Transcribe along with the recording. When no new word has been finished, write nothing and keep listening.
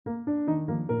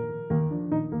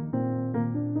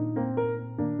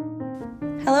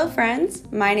Hello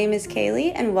friends, my name is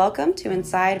Kaylee and welcome to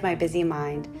Inside My Busy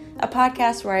Mind, a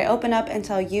podcast where I open up and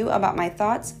tell you about my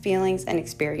thoughts, feelings, and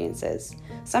experiences.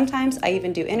 Sometimes I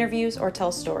even do interviews or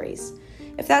tell stories.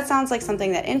 If that sounds like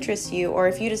something that interests you, or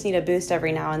if you just need a boost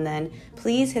every now and then,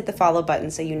 please hit the follow button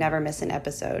so you never miss an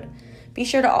episode. Be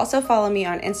sure to also follow me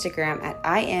on Instagram at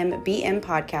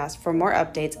IMBMPodcast for more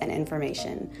updates and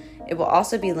information. It will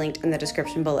also be linked in the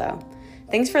description below.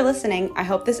 Thanks for listening. I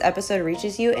hope this episode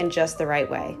reaches you in just the right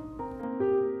way.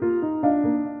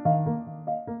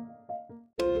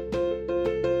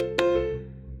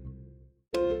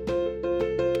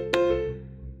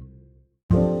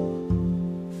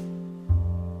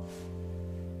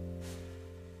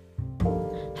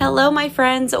 Hello, my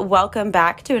friends. Welcome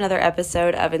back to another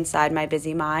episode of Inside My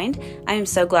Busy Mind. I am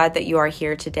so glad that you are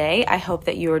here today. I hope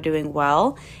that you are doing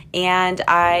well. And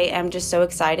I am just so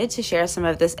excited to share some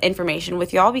of this information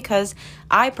with y'all because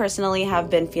I personally have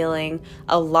been feeling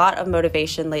a lot of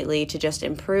motivation lately to just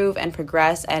improve and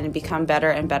progress and become better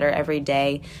and better every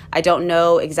day. I don't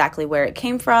know exactly where it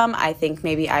came from. I think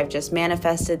maybe I've just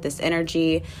manifested this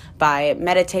energy by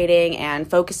meditating and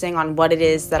focusing on what it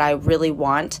is that I really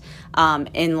want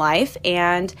in life.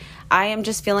 And I am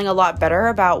just feeling a lot better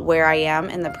about where I am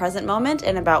in the present moment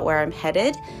and about where I'm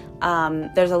headed.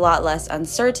 There's a lot less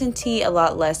uncertainty, a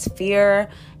lot less fear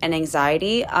and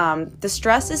anxiety. The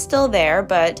stress is still there,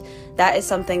 but that is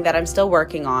something that I'm still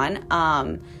working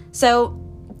on. So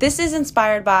this is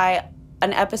inspired by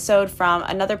an episode from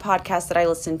another podcast that I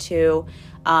listened to,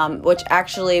 which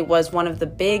actually was one of the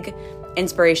big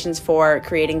inspirations for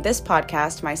creating this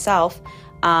podcast myself.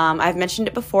 I've mentioned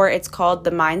it before. It's called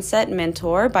The Mindset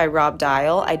Mentor by Rob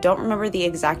Dial. I don't remember the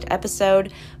exact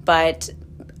episode, but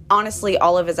honestly,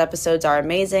 all of his episodes are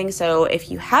amazing. So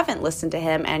if you haven't listened to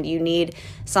him and you need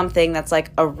something that's like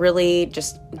a really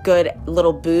just good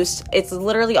little boost, it's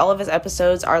literally all of his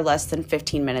episodes are less than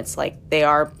 15 minutes. Like they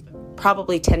are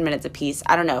probably 10 minutes a piece.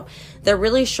 I don't know. They're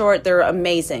really short. They're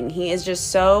amazing. He is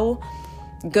just so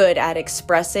good at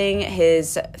expressing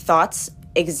his thoughts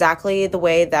exactly the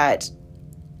way that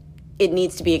it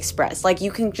needs to be expressed. Like you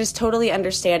can just totally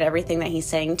understand everything that he's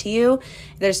saying to you.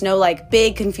 There's no like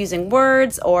big confusing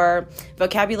words or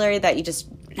vocabulary that you just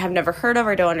have never heard of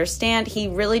or don't understand. He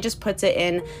really just puts it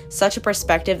in such a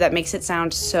perspective that makes it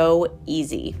sound so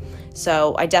easy.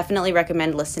 So I definitely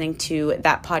recommend listening to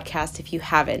that podcast if you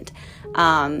haven't.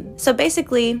 So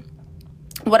basically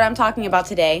what I'm talking about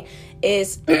today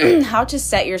is how to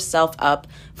set yourself up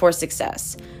for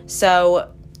success.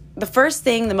 So the first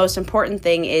thing, the most important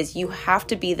thing is you have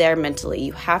to be there mentally.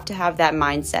 You have to have that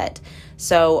mindset.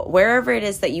 So wherever it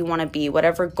is that you want to be,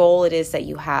 whatever goal it is that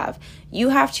you have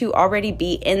to already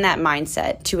be in that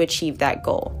mindset to achieve that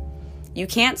goal. You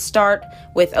can't start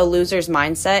with a loser's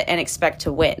mindset and expect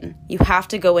to win. You have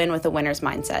to go in with a winner's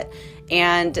mindset.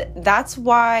 And that's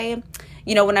why,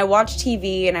 you know, when I watch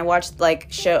TV and I watch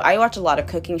I watch a lot of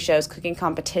cooking shows, cooking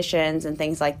competitions and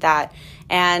things like that.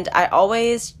 And I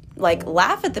always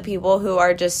laugh at the people who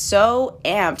are just so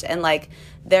amped and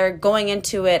they're going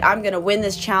into it. I'm going to win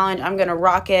this challenge. I'm going to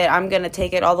rock it. I'm going to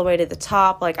take it all the way to the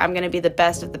top. I'm going to be the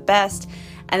best of the best.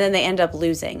 And then they end up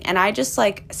losing. And I just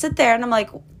sit there and I'm like,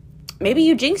 maybe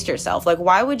you jinxed yourself.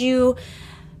 Why would you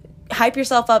hype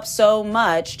yourself up so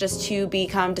much just to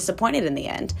become disappointed in the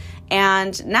end?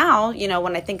 And now,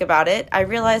 when I think about it, I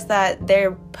realize that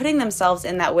they're putting themselves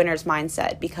in that winner's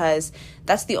mindset because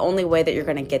that's the only way that you're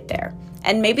going to get there.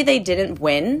 And maybe they didn't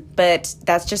win, but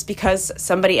that's just because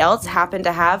somebody else happened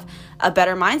to have a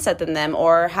better mindset than them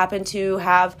or happened to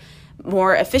have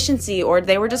more efficiency or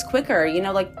they were just quicker.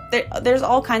 There's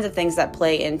all kinds of things that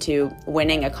play into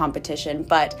winning a competition.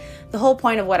 But the whole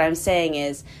point of what I'm saying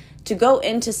is to go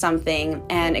into something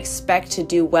and expect to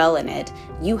do well in it,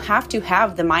 you have to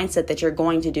have the mindset that you're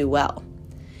going to do well.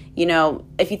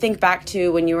 If you think back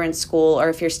to when you were in school or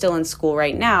if you're still in school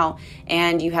right now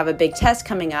and you have a big test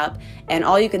coming up and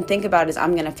all you can think about is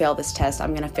I'm going to fail this test.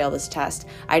 I'm going to fail this test.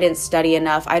 I didn't study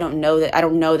enough. I don't know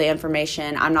the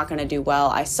information. I'm not going to do well.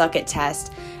 I suck at tests.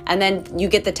 And then you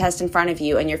get the test in front of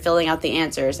you and you're filling out the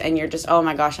answers and you're just, oh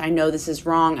my gosh, I know this is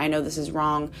wrong. I know this is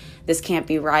wrong. This can't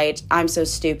be right. I'm so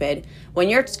stupid. When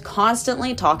you're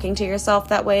constantly talking to yourself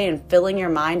that way and filling your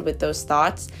mind with those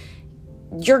thoughts,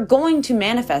 you're going to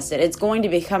manifest it. It's going to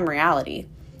become reality.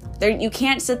 You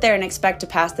can't sit there and expect to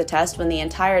pass the test when the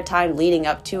entire time leading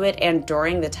up to it and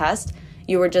during the test,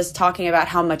 you were just talking about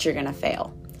how much you're going to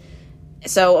fail.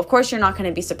 So, of course, you're not going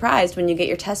to be surprised when you get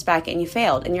your test back and you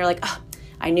failed. And you're like, oh,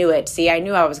 I knew it. See, I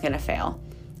knew I was going to fail.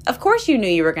 Of course you knew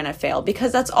you were going to fail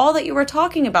because that's all that you were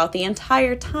talking about the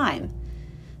entire time.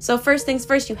 So first things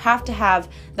first, you have to have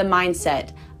the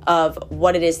mindset of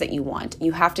what it is that you want.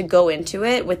 You have to go into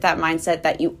it with that mindset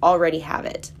that you already have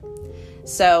it.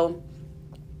 So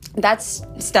that's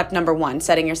step number 1,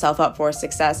 setting yourself up for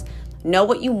success. Know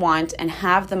what you want and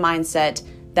have the mindset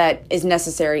that is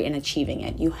necessary in achieving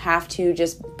it. You have to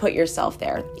just put yourself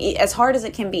there, as hard as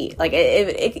it can be. Like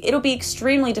it'll be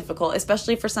extremely difficult,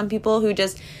 especially for some people who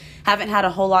just haven't had a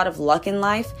whole lot of luck in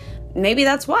life. Maybe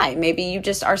that's why. Maybe you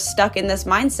just are stuck in this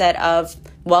mindset of,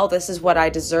 well, this is what I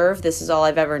deserve. This is all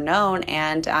I've ever known,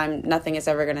 and nothing is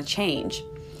ever going to change.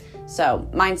 So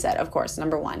mindset, of course,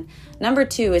 number 1. Number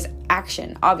 2 is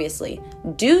action. Obviously,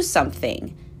 do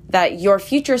something that your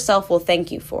future self will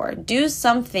thank you for. Do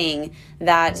something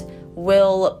that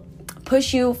will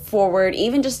push you forward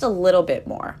even just a little bit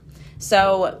more.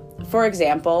 So, for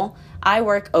example, I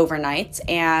work overnights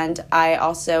and I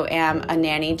also am a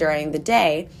nanny during the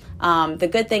day. The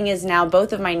good thing is now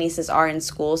both of my nieces are in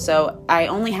school, so I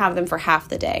only have them for half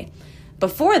the day.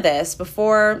 Before they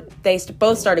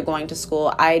both started going to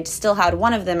school, I still had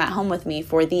one of them at home with me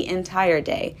for the entire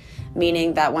day,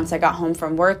 meaning that once I got home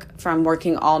from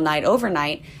working all night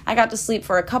overnight, I got to sleep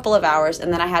for a couple of hours,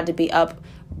 and then I had to be up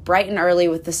bright and early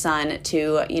with the sun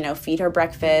to, feed her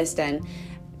breakfast and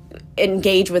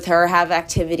engage with her, have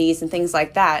activities and things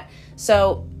like that.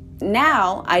 So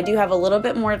now I do have a little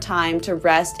bit more time to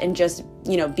rest and just,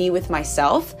 be with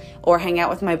myself or hang out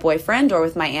with my boyfriend or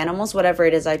with my animals, whatever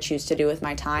it is I choose to do with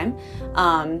my time.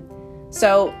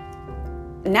 So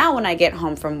now when I get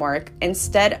home from work,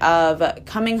 instead of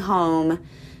coming home,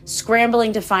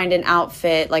 scrambling to find an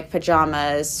outfit like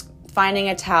pajamas, finding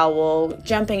a towel,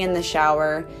 jumping in the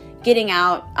shower, getting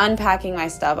out, unpacking my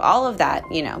stuff, all of that,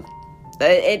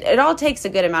 it all takes a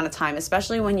good amount of time,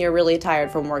 especially when you're really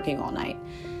tired from working all night.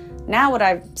 Now what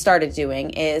I've started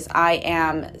doing is I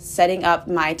am setting up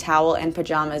my towel and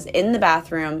pajamas in the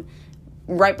bathroom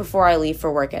right before I leave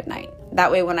for work at night.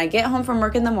 That way when I get home from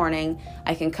work in the morning,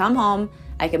 I can come home,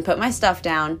 I can put my stuff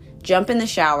down, jump in the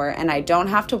shower, and I don't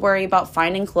have to worry about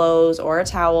finding clothes or a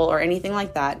towel or anything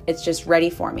like that. It's just ready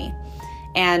for me.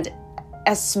 And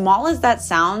as small as that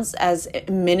sounds, as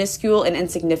minuscule and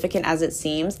insignificant as it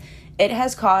seems, it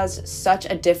has caused such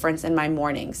a difference in my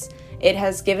mornings. It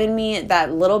has given me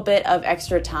that little bit of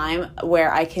extra time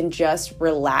where I can just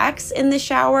relax in the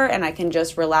shower and I can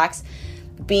just relax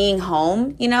being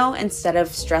home, instead of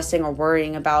stressing or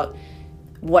worrying about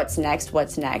what's next,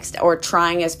 or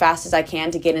trying as fast as I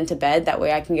can to get into bed. That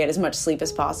way I can get as much sleep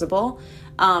as possible.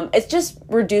 It just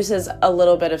reduces a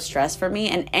little bit of stress for me,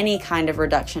 and any kind of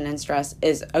reduction in stress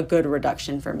is a good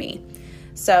reduction for me.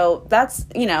 So that's,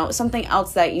 something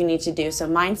else that you need to do. So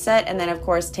mindset, and then of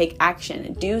course, take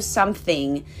action. Do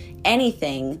something,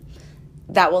 anything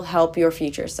that will help your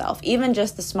future self. Even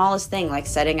just the smallest thing, like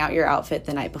setting out your outfit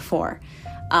the night before.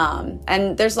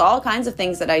 And there's all kinds of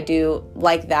things that I do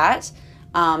like that,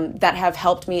 that have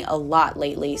helped me a lot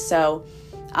lately. So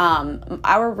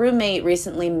our roommate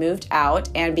recently moved out,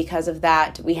 and because of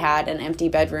that, we had an empty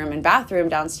bedroom and bathroom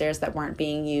downstairs that weren't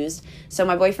being used. So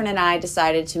my boyfriend and I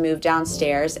decided to move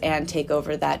downstairs and take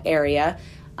over that area.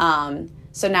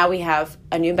 So now we have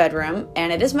a new bedroom,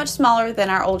 and it is much smaller than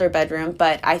our older bedroom,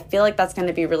 but I feel like that's going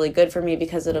to be really good for me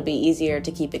because it'll be easier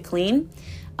to keep it clean.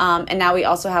 And now we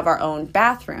also have our own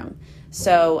bathroom.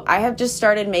 So I have just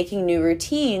started making new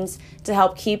routines to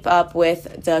help keep up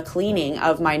with the cleaning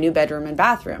of my new bedroom and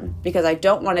bathroom, because I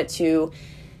don't want it to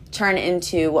turn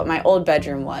into what my old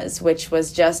bedroom was, which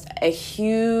was just a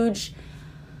huge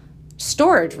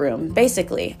storage room.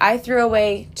 Basically, I threw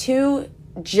away 2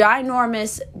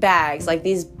 ginormous bags, like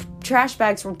these trash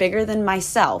bags were bigger than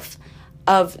myself,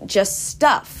 of just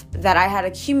stuff that I had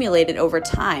accumulated over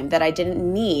time that I didn't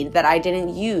need, that I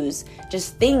didn't use,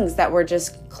 just things that were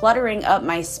just cluttering up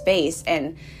my space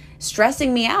and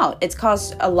stressing me out. It's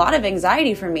caused a lot of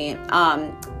anxiety for me.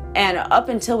 And up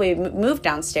until we moved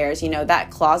downstairs, that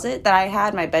closet that I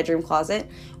had, my bedroom closet,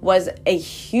 was a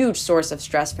huge source of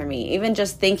stress for me. Even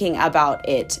just thinking about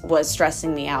it was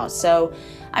stressing me out. So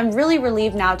I'm really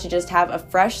relieved now to just have a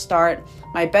fresh start.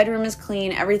 My bedroom is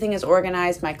clean. Everything is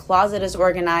organized. My closet is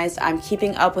organized. I'm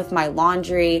keeping up with my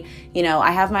laundry.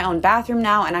 I have my own bathroom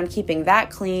now, and I'm keeping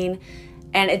that clean.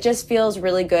 And it just feels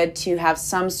really good to have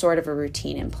some sort of a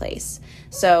routine in place.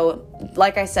 So,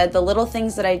 like I said, the little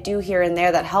things that I do here and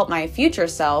there that help my future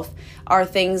self are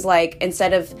things like,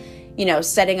 instead of,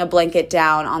 setting a blanket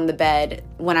down on the bed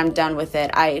when I'm done with it,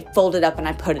 I fold it up and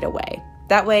I put it away.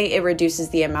 That way it reduces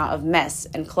the amount of mess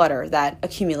and clutter that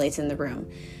accumulates in the room.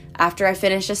 After I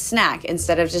finish a snack,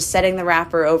 instead of just setting the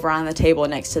wrapper over on the table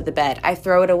next to the bed, I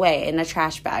throw it away in a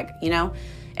trash bag,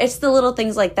 It's the little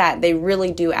things like that. They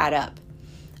really do add up.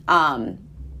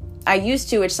 I used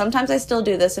to, which sometimes I still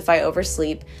do this if I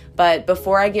oversleep, but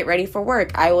before I get ready for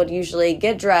work, I would usually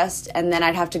get dressed and then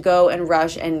I'd have to go and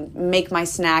rush and make my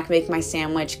snack, make my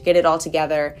sandwich, get it all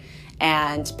together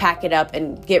and pack it up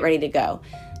and get ready to go.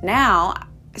 Now,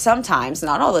 sometimes,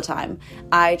 not all the time,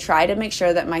 I try to make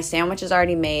sure that my sandwich is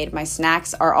already made, my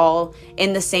snacks are all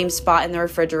in the same spot in the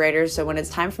refrigerator, so when it's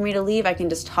time for me to leave, I can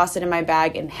just toss it in my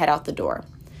bag and head out the door.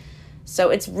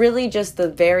 So it's really just the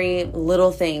very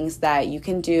little things that you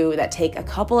can do that take a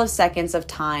couple of seconds of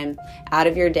time out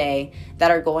of your day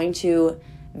that are going to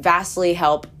vastly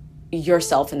help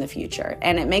yourself in the future.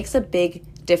 And it makes a big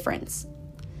difference.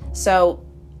 So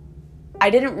I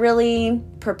didn't really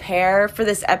prepare for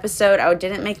this episode. I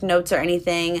didn't make notes or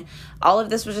anything. All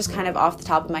of this was just kind of off the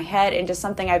top of my head and just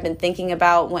something I've been thinking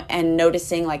about and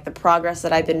noticing like the progress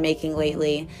that I've been making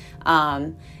lately.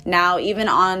 Now, even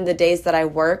on the days that I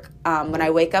work, when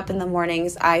I wake up in the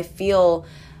mornings, I feel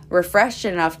refreshed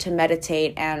enough to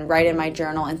meditate and write in my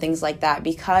journal and things like that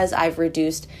because I've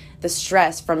reduced the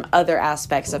stress from other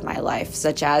aspects of my life,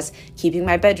 such as keeping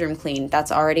my bedroom clean.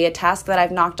 That's already a task that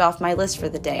I've knocked off my list for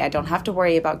the day. I don't have to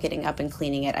worry about getting up and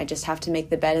cleaning it. I just have to make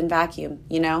the bed and vacuum,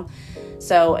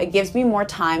 So it gives me more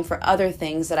time for other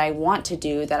things that I want to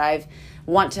do, that I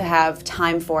want to have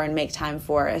time for and make time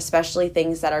for, especially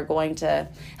things that are going to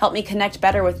help me connect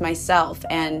better with myself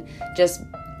and just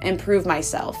improve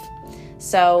myself.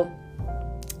 So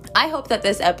I hope that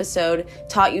this episode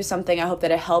taught you something. I hope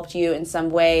that it helped you in some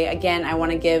way. Again, I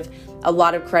want to give a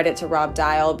lot of credit to Rob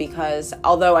Dial because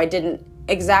although I didn't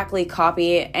exactly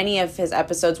copy any of his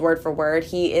episodes word for word,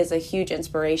 he is a huge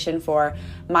inspiration for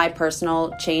my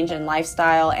personal change in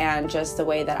lifestyle and just the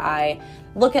way that I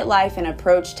look at life and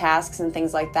approach tasks and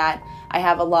things like that. I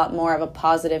have a lot more of a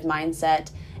positive mindset,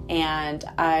 and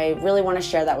I really want to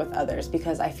share that with others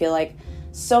because I feel like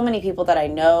so many people that I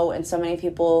know and so many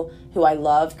people who I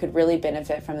love could really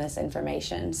benefit from this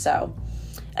information. So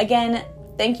again,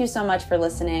 thank you so much for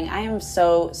listening. I am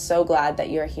so glad that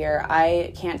you're here.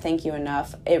 I can't thank you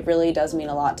enough. It really does mean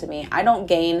a lot to me. I don't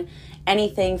gain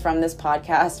anything from this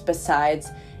podcast besides,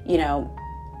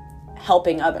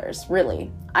 helping others,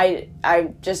 really. I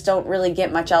just don't really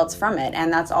get much else from it,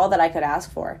 and that's all that I could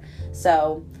ask for.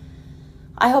 So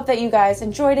I hope that you guys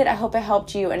enjoyed it. I hope it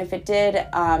helped you. And if it did,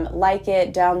 like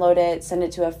it, download it, send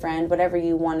it to a friend, whatever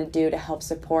you want to do to help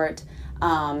support.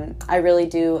 I really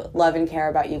do love and care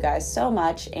about you guys so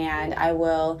much. And I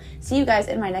will see you guys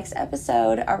in my next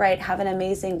episode. All right. Have an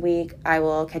amazing week. I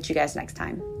will catch you guys next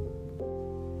time.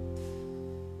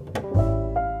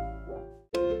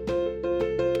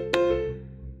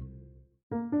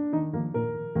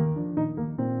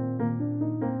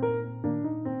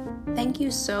 Thank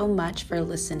you so much for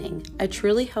listening. I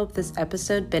truly hope this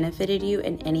episode benefited you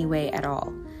in any way at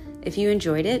all. If you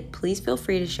enjoyed it, please feel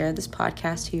free to share this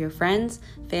podcast to your friends,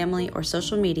 family, or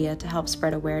social media to help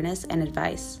spread awareness and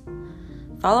advice.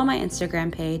 Follow my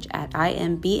Instagram page at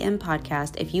IMBM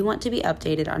Podcast if you want to be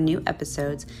updated on new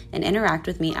episodes and interact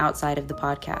with me outside of the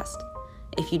podcast.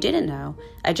 If you didn't know,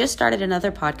 I just started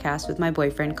another podcast with my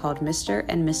boyfriend called Mr.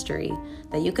 and Mystery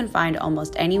that you can find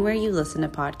almost anywhere you listen to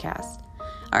podcasts.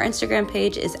 Our Instagram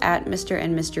page is at Mr.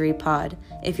 and Mystery Pod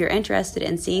if you're interested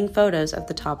in seeing photos of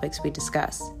the topics we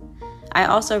discuss. I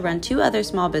also run 2 other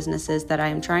small businesses that I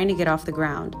am trying to get off the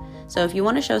ground, so if you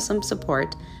want to show some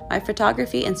support, my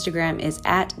photography Instagram is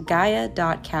at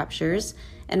Gaia.captures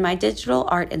and my digital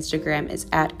art Instagram is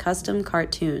at Custom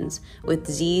Cartoons with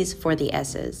Z's for the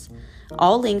S's.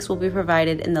 All links will be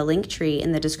provided in the link tree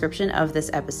in the description of this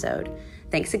episode.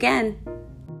 Thanks again!